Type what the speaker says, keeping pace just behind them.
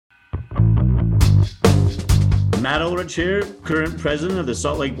Matt Ulrich here, current president of the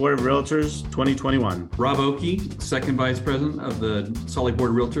Salt Lake Board of Realtors 2021. Rob Oakey, second vice president of the Salt Lake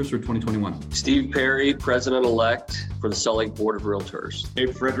Board of Realtors for 2021. Steve Perry, president-elect for the Salt Lake Board of Realtors.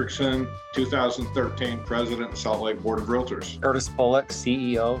 Dave Fredrickson, 2013 president, Salt Lake Board of Realtors. Curtis Bullock,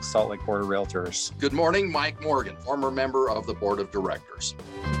 CEO, Salt Lake Board of Realtors. Good morning, Mike Morgan, former member of the Board of Directors.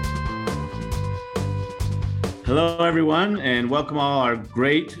 Hello, everyone, and welcome all our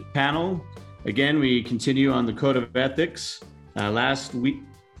great panel. Again, we continue on the Code of Ethics. Last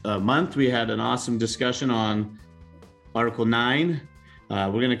month, we had an awesome discussion on Article 9.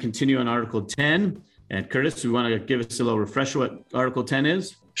 We're going to continue on Article 10. And Curtis, you want to give us a little refresher what Article 10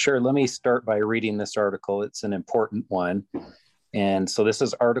 is? Sure. Let me start by reading this article. It's an important one. And so this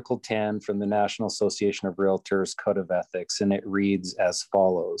is Article 10 from the National Association of Realtors Code of Ethics, and it reads as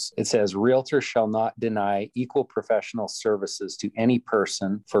follows. It says, realtors shall not deny equal professional services to any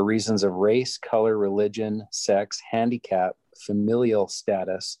person for reasons of race, color, religion, sex, handicap, familial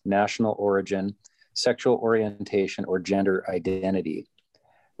status, national origin, sexual orientation, or gender identity.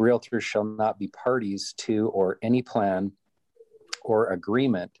 Realtors shall not be parties to or any plan or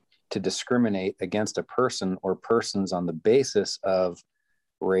agreement to discriminate against a person or persons on the basis of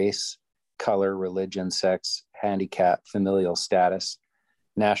race, color, religion, sex, handicap, familial status,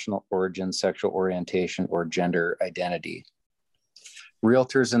 national origin, sexual orientation, or gender identity.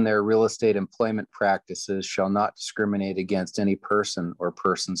 Realtors in their real estate employment practices shall not discriminate against any person or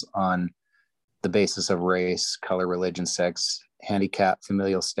persons on the basis of race, color, religion, sex, handicap,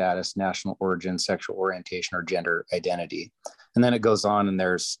 familial status, national origin, sexual orientation, or gender identity. And then it goes on, and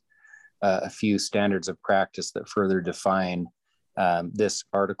there's a few standards of practice that further define this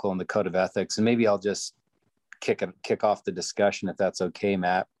article in the Code of Ethics. And maybe I'll just kick off the discussion, if that's okay,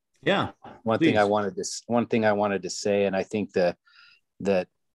 Matt. Yeah. One thing I wanted to say, and I think that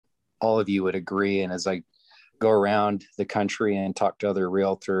all of you would agree, and as I go around the country and talk to other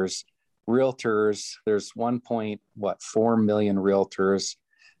realtors, there's 1.4 million realtors.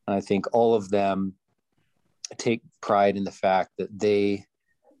 And I think all of them take pride in the fact that they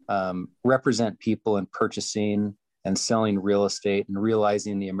represent people in purchasing and selling real estate and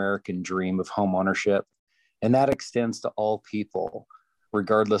realizing the American dream of home ownership. And that extends to all people,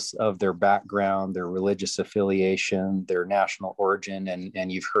 regardless of their background, their religious affiliation, their national origin. And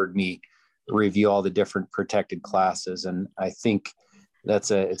you've heard me review all the different protected classes. And I think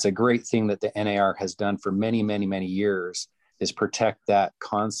it's a great thing that the NAR has done for many, many, many years, is protect that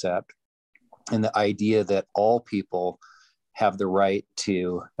concept and the idea that all people have the right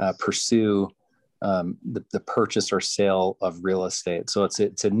to pursue the purchase or sale of real estate. So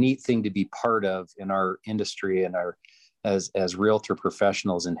it's a neat thing to be part of in our industry and as realtor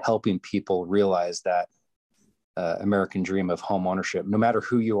professionals, in helping people realize that American dream of home ownership, no matter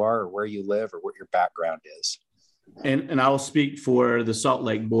who you are or where you live or what your background is. And I'll speak for the Salt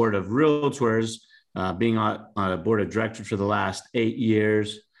Lake Board of Realtors, being on a board of directors for the last 8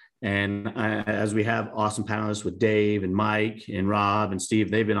 years. And as we have awesome panelists with Dave and Mike and Rob and Steve,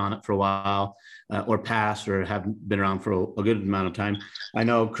 they've been on it for a while, or past, or have been around for a good amount of time. I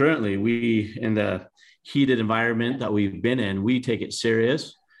know currently we, in the heated environment that we've been in, we take it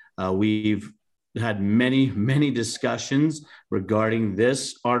serious. We've had many, many discussions regarding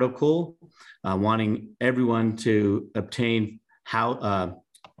this article, wanting everyone to obtain housing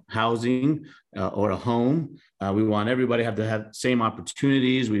or a home. We want everybody to have same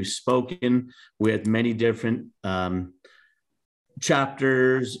opportunities. We've spoken with many different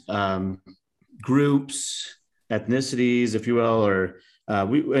chapters, groups, ethnicities, if you will, or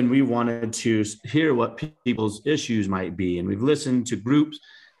we wanted to hear what people's issues might be. And we've listened to groups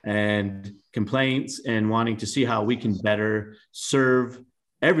and complaints and wanting to see how we can better serve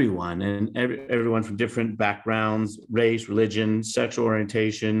everyone, and everyone from different backgrounds, race, religion, sexual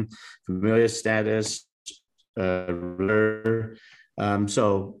orientation, familial status.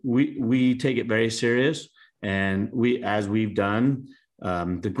 So we take it very serious, and as we've done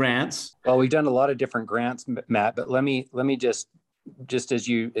the grants. Well, we've done a lot of different grants, Matt, but let me just as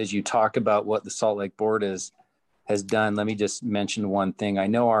you talk about what the Salt Lake Board has done, let me just mention one thing. I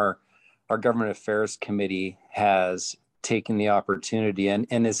know our Government Affairs Committee has taken the opportunity, and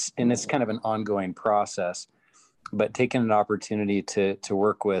it's kind of an ongoing process, but taken an opportunity to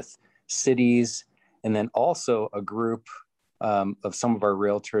work with cities, and then also a group of some of our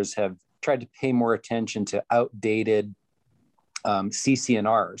realtors have tried to pay more attention to outdated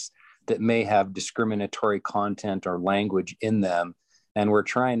CC&Rs that may have discriminatory content or language in them. And we're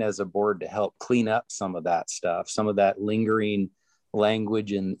trying as a board to help clean up some of that stuff, some of that lingering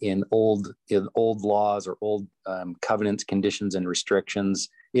language in old laws or old covenants, conditions, and restrictions,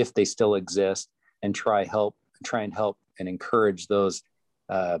 if they still exist, and try try and help and encourage those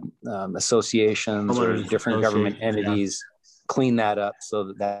associations or different government entities clean that up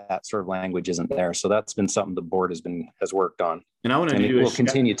so that sort of language isn't there. So that's been something the board has worked on, and I want to will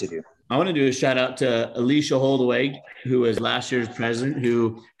continue to do. I want to do a shout out to Alicia Holdaway, who was last year's president,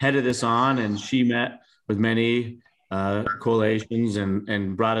 who headed this on, and she met with many coalitions and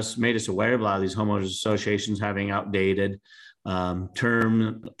made us aware of a lot of these homeowners associations having outdated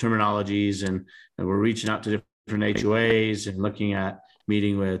terminologies, and we're reaching out to different HOAs and looking at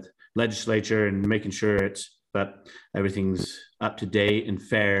meeting with legislature and making sure but everything's up to date and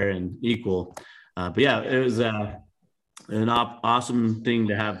fair and equal. But yeah, it was an awesome thing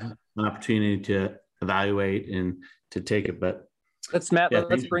to have an opportunity to evaluate and to take it. But let's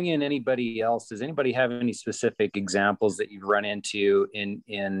bring in anybody else. Does anybody have any specific examples that you've run into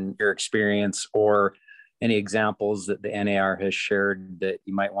in your experience, or any examples that the NAR has shared that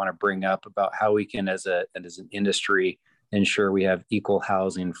you might want to bring up about how we can, as an industry, ensure we have equal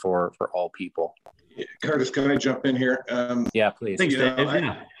housing for all people? Curtis, can I jump in here? Yeah, please. Thanks, Dave.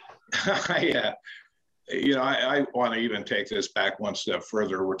 I want to even take this back one step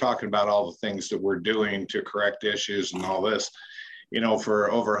further. We're talking about all the things that we're doing to correct issues and all this.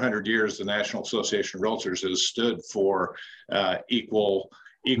 For over 100 years, the National Association of Realtors has stood for equal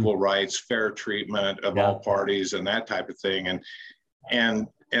rights, fair treatment of all parties, and that type of thing. And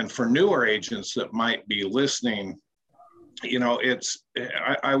for newer agents that might be listening,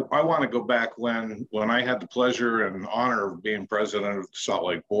 I want to go back when I had the pleasure and honor of being president of the Salt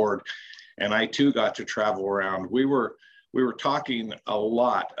Lake Board, and I too got to travel around. We were talking a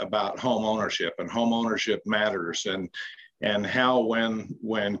lot about home ownership, and home ownership matters, and how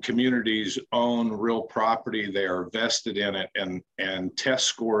when communities own real property, they are vested in it, and test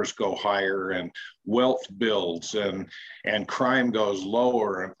scores go higher, and wealth builds, and crime goes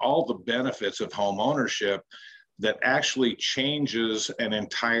lower, and all the benefits of home ownership that actually changes an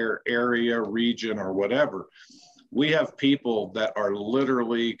entire area, region, or whatever. We have people that are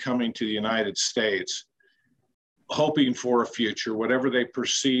literally coming to the United States hoping for a future, whatever they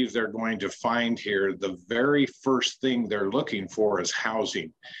perceive they're going to find here. The very first thing they're looking for is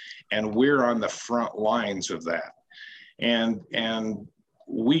housing. And we're on the front lines of that. And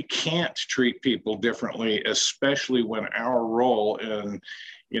we can't treat people differently, especially when our role in,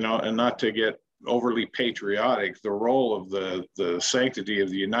 and not to get overly patriotic, the role of the sanctity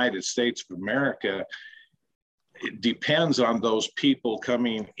of the United States of America, it depends on those people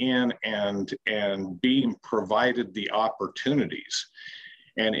coming in and being provided the opportunities.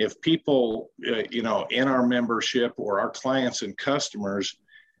 And if people, in our membership or our clients and customers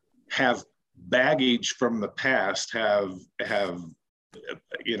have baggage from the past, have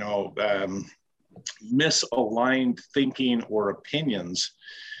misaligned thinking or opinions,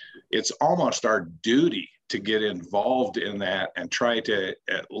 it's almost our duty to get involved in that and try to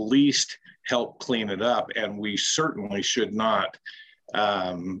at least help clean it up. And we certainly should not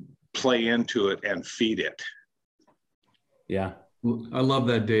play into it and feed it. Yeah. I love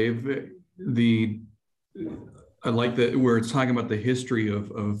that, Dave. I like that where it's talking about the history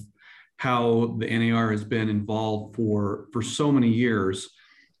of how the NAR has been involved for so many years.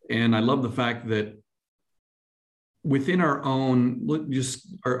 And I love the fact that within our own, just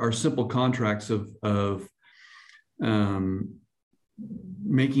our simple contracts of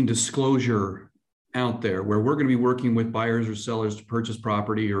making disclosure out there, where we're going to be working with buyers or sellers to purchase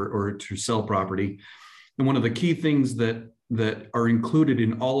property or to sell property. And one of the key things that are included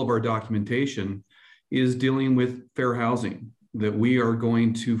in all of our documentation is dealing with fair housing, that we are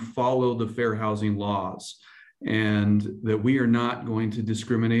going to follow the fair housing laws, and that we are not going to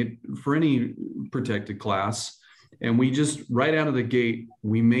discriminate for any protected class. And we just, right out of the gate,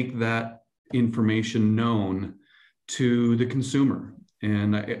 we make that information known to the consumer.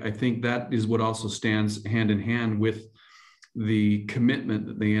 And I think that is what also stands hand in hand with the commitment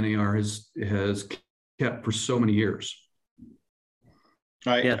that the NAR has kept for so many years.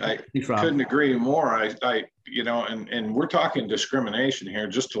 I couldn't agree more. And we're talking discrimination here,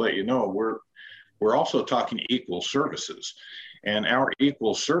 just to let you know, we're also talking equal services. And our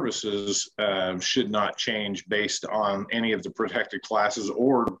equal services should not change based on any of the protected classes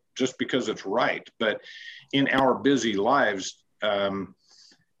or just because it's right. But in our busy lives,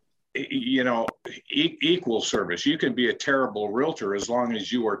 equal service. You can be a terrible realtor as long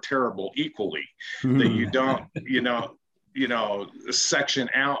as you are terrible equally. That you don't, section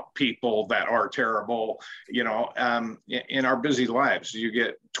out people that are terrible. In our busy lives, you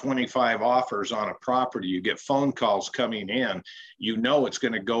get 25 offers on a property, you get phone calls coming in, it's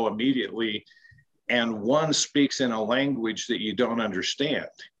going to go immediately, and one speaks in a language that you don't understand.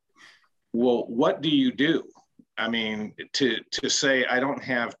 Well, what do? I mean, to say, I don't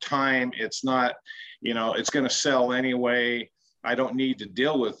have time, it's not, you know, it's going to sell anyway, I don't need to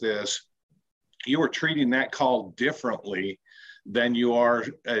deal with this. You are treating that call differently than you are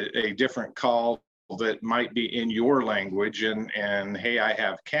a different call that might be in your language and hey, I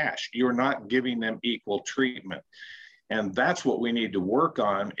have cash. You're not giving them equal treatment. And that's what we need to work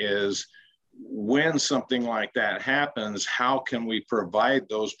on, is when something like that happens, how can we provide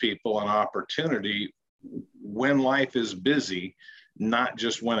those people an opportunity when life is busy, not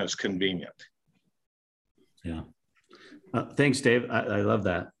just when it's convenient. Yeah. Thanks, Dave. I love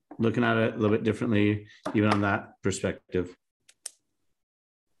that. Looking at it a little bit differently, even on that perspective.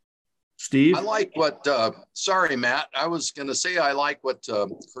 Steve? I like what, sorry, Matt, I was going to say, I like what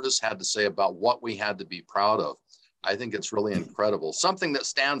Curtis had to say about what we had to be proud of. I think it's really incredible. Something that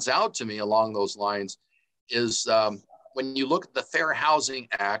stands out to me along those lines is when you look at the Fair Housing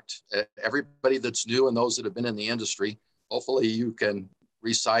Act, everybody that's new and those that have been in the industry, hopefully you can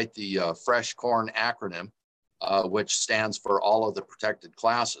recite the Fresh Corn acronym, which stands for all of the protected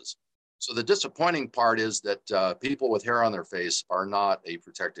classes. So the disappointing part is that people with hair on their face are not a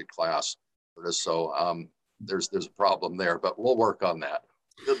protected class. So there's a problem there, but we'll work on that.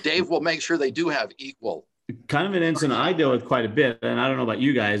 Dave will make sure they do have equal. Kind of an incident I deal with quite a bit, and I don't know about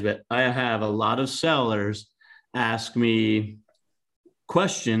you guys, but I have a lot of sellers ask me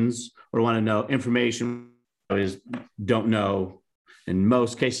questions or want to know information I don't know, in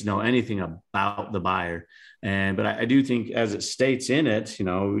most cases, know anything about the buyer. But I do think, as it states in it, you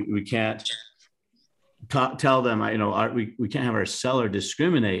know, we can't tell them, you know, we can't have our seller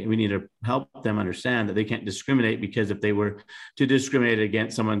discriminate. We need to help them understand that they can't discriminate, because if they were to discriminate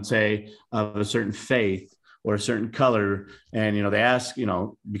against someone, say, of a certain faith or a certain color, and, you know, they ask, you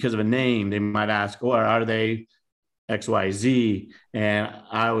know, because of a name, they might ask, oh, are they XYZ? And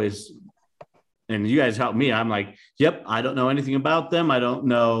I always, and you guys help me, I'm like, yep, I don't know anything about them. I don't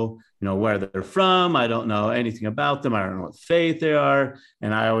know, you know, where they're from. I don't know anything about them. I don't know what faith they are.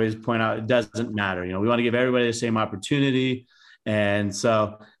 And I always point out, it doesn't matter. You know, we want to give everybody the same opportunity. And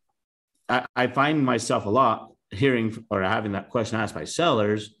so I find myself a lot hearing or having that question asked by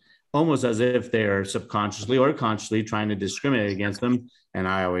sellers, almost as if they're subconsciously or consciously trying to discriminate against them. And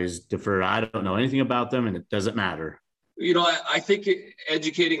I always defer. I don't know anything about them, and it doesn't matter. You know, I think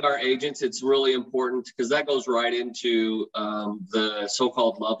educating our agents, it's really important, because that goes right into the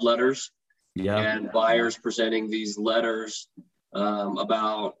so-called love letters. Yeah. And buyers presenting these letters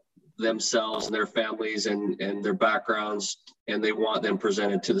about themselves and their families and their backgrounds, and they want them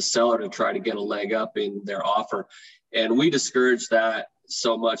presented to the seller to try to get a leg up in their offer. And we discourage that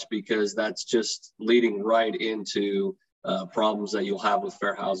so much, because that's just leading right into problems that you'll have with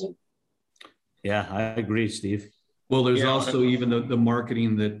fair housing. Yeah, I agree, Steve. Well, there's also even the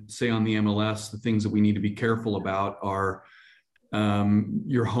marketing that, say, on the MLS, the things that we need to be careful about are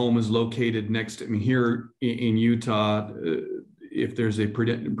your home is located next to, I mean, here in Utah, if there's a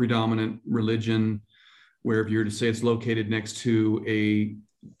predominant religion, where if you're to say it's located next to a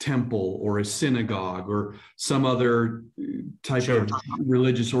temple or a synagogue or some other type of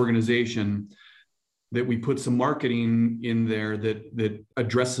religious organization, that we put some marketing in there that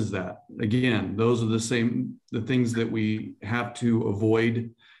addresses that. Again, those are the things that we have to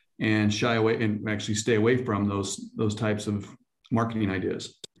avoid and shy away and actually stay away from, those types of marketing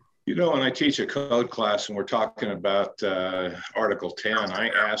ideas. You know, when I teach a code class and we're talking about Article 10, I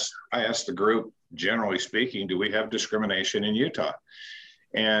asked the group, generally speaking, do we have discrimination in Utah?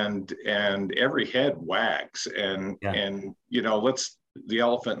 And every head wags. And you know, the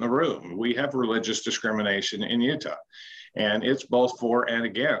elephant in the room. We have religious discrimination in Utah, and it's both for and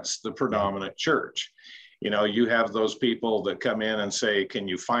against the predominant church. You know, you have those people that come in and say, can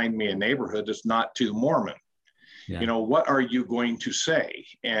you find me a neighborhood that's not too Mormon? Yeah. You know, what are you going to say?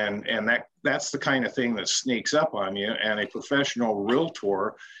 And that's the kind of thing that sneaks up on you. And a professional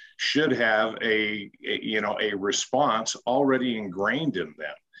realtor should have a response already ingrained in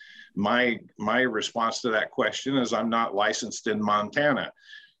them. My response to that question is, I'm not licensed in Montana,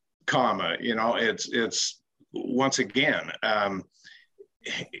 you know, it's once again,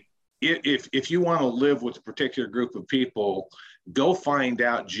 if you want to live with a particular group of people, go find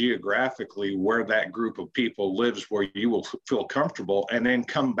out geographically where that group of people lives, where you will feel comfortable, and then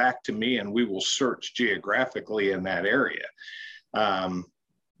come back to me and we will search geographically in that area.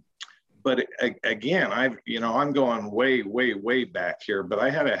 But again, I'm going way, way, way back here, but I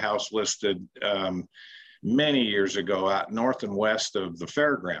had a house listed many years ago out north and west of the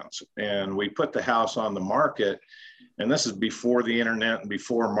fairgrounds. And we put the house on the market, and this is before the internet and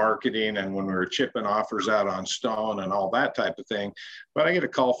before marketing, and when we were chipping offers out on stone and all that type of thing. But I get a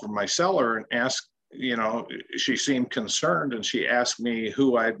call from my seller and you know, she seemed concerned and she asked me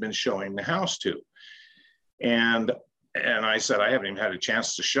who I'd been showing the house to. And I said, I haven't even had a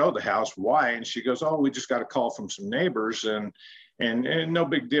chance to show the house. Why? And she goes, oh, we just got a call from some neighbors and no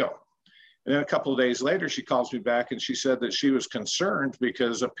big deal. And then a couple of days later, she calls me back and she said that she was concerned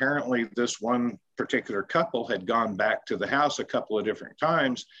because apparently this one particular couple had gone back to the house a couple of different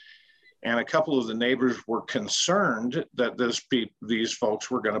times. And a couple of the neighbors were concerned that these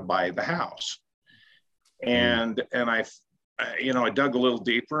folks were going to buy the house. And I dug a little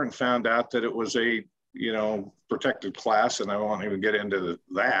deeper and found out that it was a, protected class, and I won't even get into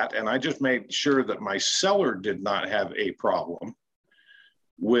that. And I just made sure that my seller did not have a problem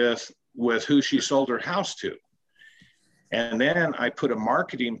with who she sold her house to. And then I put a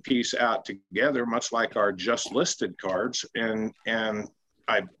marketing piece out together, much like our just listed cards. And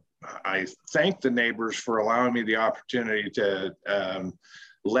I thank the neighbors for allowing me the opportunity to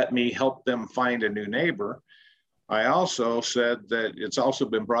let me help them find a new neighbor. I also said that it's also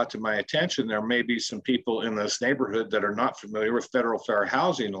been brought to my attention there may be some people in this neighborhood that are not familiar with federal fair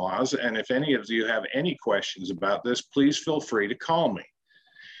housing laws. And if any of you have any questions about this, please feel free to call me.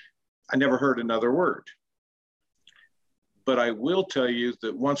 I never heard another word. But I will tell you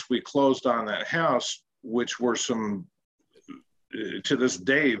that once we closed on that house, which were some, to this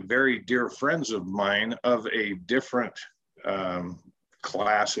day, very dear friends of mine of a different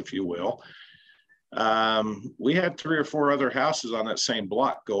class, if you will, we had 3 or 4 other houses on that same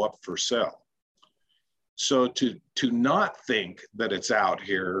block go up for sale. So to not think that it's out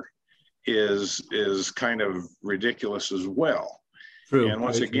here is kind of ridiculous as well. True. And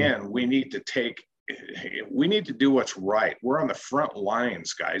once again, we need to do what's right. We're on the front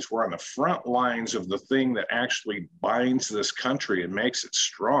lines, guys. We're on the front lines of the thing that actually binds this country and makes it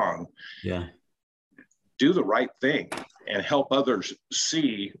strong. Yeah. Do the right thing and help others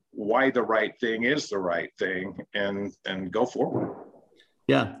see why the right thing is the right thing, and go forward.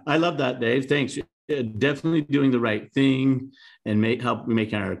 Yeah, I love that, Dave. Thanks. Definitely doing the right thing and help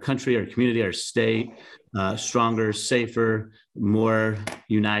making our country, our community, our state stronger, safer, more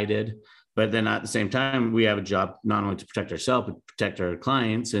united. But then at the same time, we have a job not only to protect ourselves, but protect our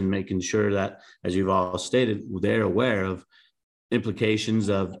clients, and making sure that, as you've all stated, they're aware of implications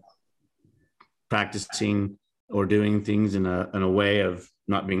of practicing or doing things in a way of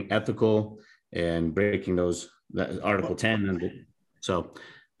not being ethical and breaking that Article 10.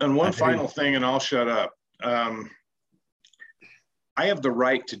 And one final thing, and I'll shut up. I have the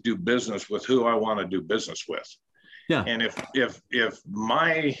right to do business with who I want to do business with. Yeah. And if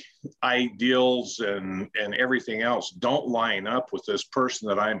my ideals and everything else don't line up with this person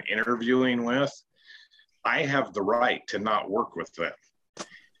that I'm interviewing with, I have the right to not work with them.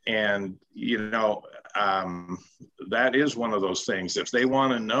 And, that is one of those things. If they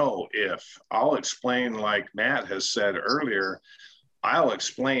want to know, I'll explain, like Matt has said earlier, I'll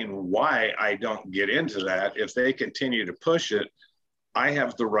explain why I don't get into that. If they continue to push it, I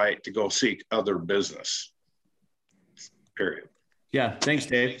have the right to go seek other business. Period. Yeah. Thanks,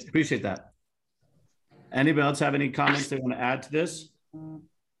 Dave. Appreciate that. Anybody else have any comments they want to add to this?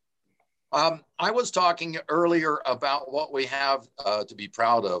 I was talking earlier about what we have to be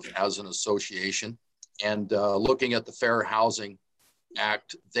proud of as an association, and looking at the Fair Housing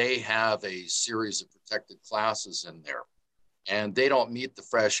Act, they have a series of protected classes in there, and they don't meet the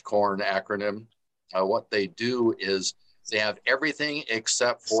Fresh Corn acronym. What they do is they have everything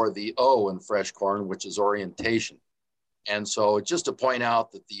except for the O in Fresh Corn, which is orientation. And so just to point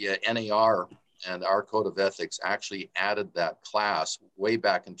out that the NAR and our Code of Ethics actually added that class way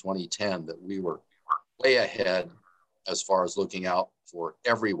back in 2010, that we were way ahead as far as looking out for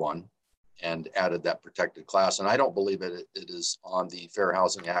everyone, and added that protected class. And I don't believe it is on the Fair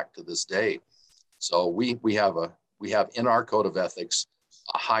Housing Act to this day. So we have in our Code of Ethics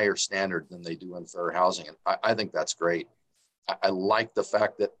a higher standard than they do in fair housing. And I think that's great. I like the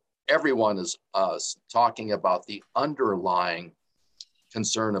fact that everyone is talking about the underlying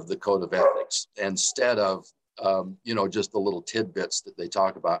concern of the Code of Ethics instead of, just the little tidbits that they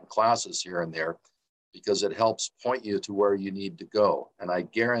talk about in classes here and there, because it helps point you to where you need to go. And I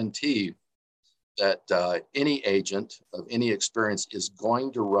guarantee that any agent of any experience is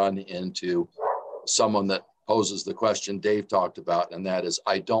going to run into someone that poses the question Dave talked about, and that is,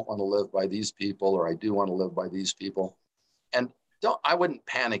 I don't want to live by these people, or I do want to live by these people. And I wouldn't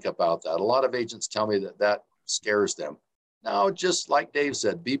panic about that. A lot of agents tell me that scares them. No, just like Dave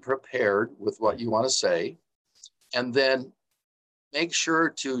said, be prepared with what you want to say, and then make sure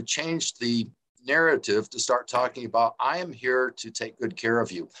to change the narrative to start talking about, I am here to take good care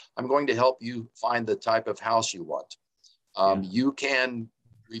of you. I'm going to help you find the type of house you want. You can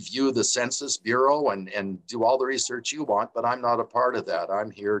review the Census Bureau and do all the research you want, but I'm not a part of that.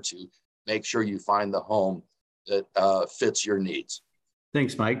 I'm here to make sure you find the home that fits your needs.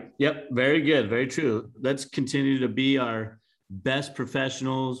 Thanks, Mike. Yep, very good, very true. Let's continue to be our best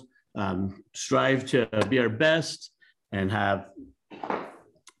professionals, strive to be our best, and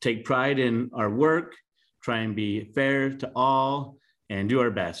take pride in our work, try and be fair to all, and do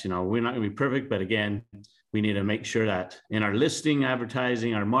our best. We're not going to be perfect, but again, we need to make sure that in our listing,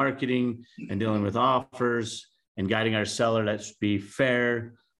 advertising, our marketing, and dealing with offers and guiding our seller, let's be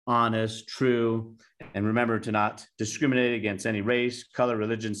fair, honest, true, and remember to not discriminate against any race, color,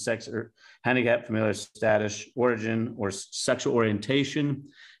 religion, sex, or handicap, familial status, origin, or sexual orientation,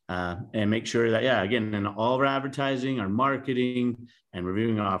 and make sure that, again, in all of our advertising, our marketing, and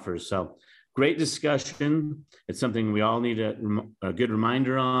reviewing offers. So great discussion. It's something we all need a good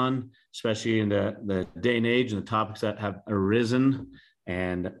reminder on, especially in the day and age and the topics that have arisen.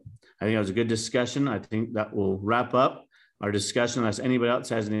 And I think it was a good discussion. I think that will wrap up our discussion, unless anybody else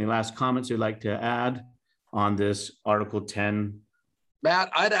has any last comments they'd like to add on this Article 10.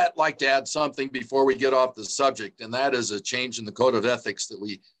 Matt, I'd like to add something before we get off the subject, and that is a change in the Code of Ethics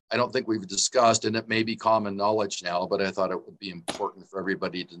that I don't think we've discussed, and it may be common knowledge now, but I thought it would be important for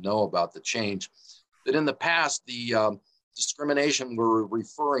everybody to know about the change. That in the past, the discrimination we're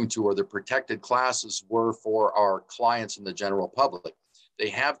referring to, or the protected classes, were for our clients and the general public. They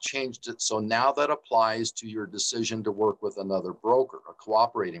have changed it, so now that applies to your decision to work with another broker, a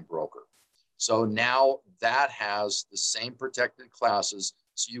cooperating broker. So now that has the same protected classes,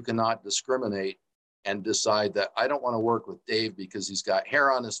 so you cannot discriminate and decide that I don't want to work with Dave because he's got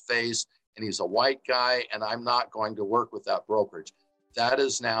hair on his face and he's a white guy, and I'm not going to work with that brokerage. That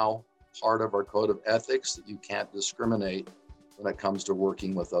is now part of our Code of Ethics, that you can't discriminate when it comes to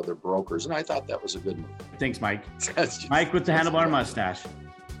working with other brokers. And I thought that was a good move. Thanks, Mike. Mike with the handlebar mustache.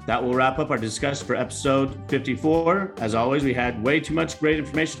 That will wrap up our discussion for episode 54. As always, we had way too much great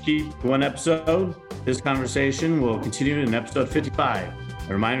information to keep one episode. This conversation will continue in episode 55.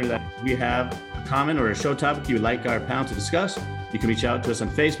 A reminder that if we have a comment or a show topic you would like our panel to discuss, you can reach out to us on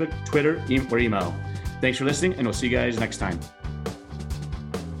Facebook, Twitter, or email. Thanks for listening, and we'll see you guys next time.